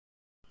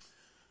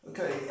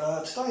Okay,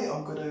 today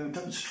I'm going to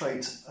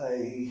demonstrate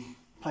playing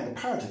a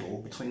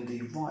paradiddle between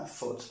the right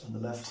foot and the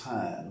left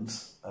hand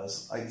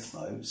as eighth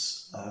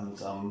notes, and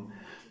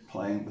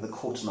playing with a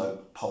quarter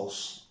note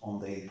pulse on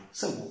the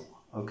cymbal.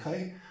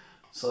 Okay,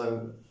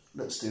 so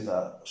let's do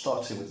that,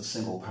 starting with the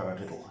cymbal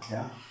paradiddle,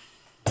 yeah?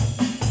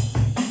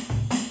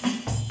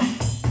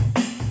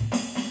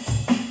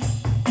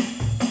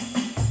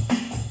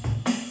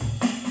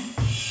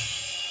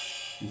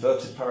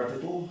 Inverted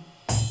paradiddle.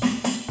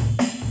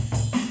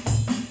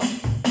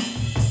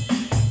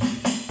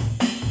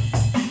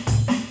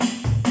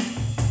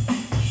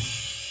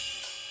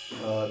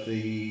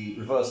 The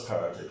reverse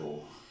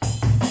paradiddle.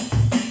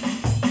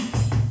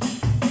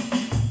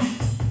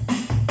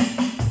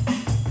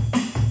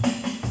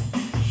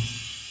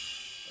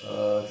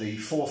 The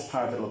fourth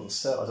paradiddle of the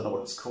set, I don't know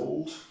what it's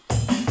called.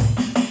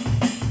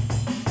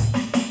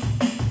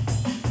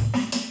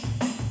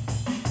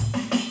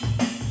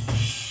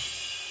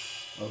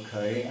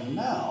 Okay, and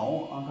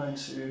now I'm going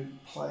to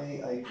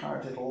play a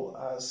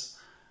paradiddle as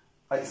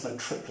eighth note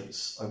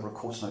triplets over a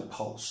quarter note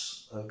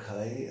pulse.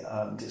 Okay,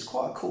 and it's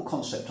quite a cool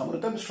concept. I'm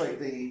going to demonstrate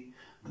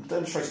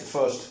it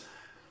first,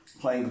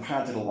 playing the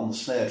paradiddle on the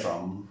snare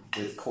drum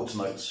with quarter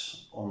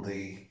notes on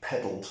the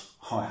pedalled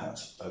hi-hat.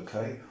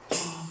 Okay, 1,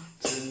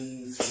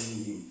 2,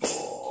 3,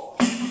 4.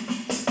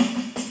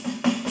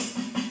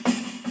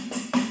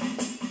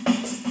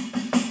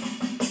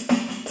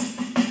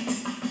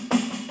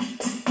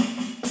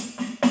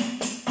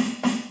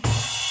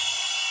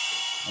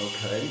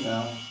 Okay,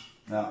 now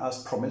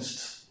as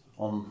promised,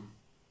 on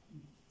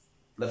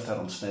left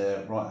hand on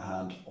snare, right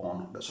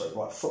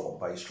foot on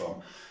bass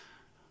drum,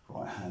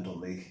 right hand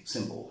on the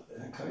cymbal.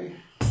 Okay.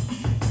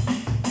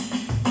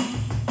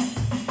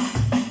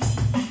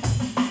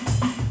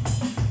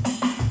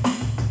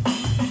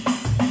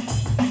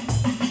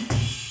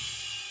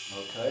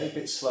 Okay, a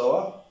bit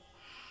slower.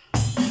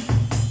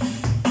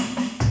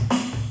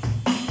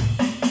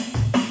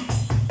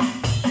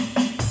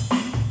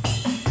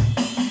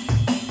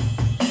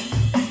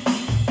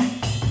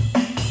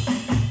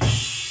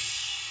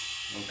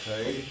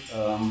 Okay,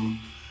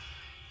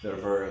 there are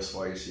various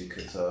ways you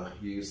could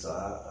use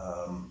that,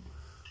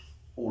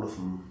 all of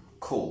them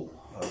cool.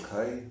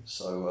 Okay,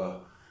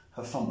 so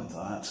have fun with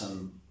that,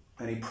 and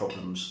any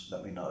problems,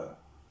 let me know.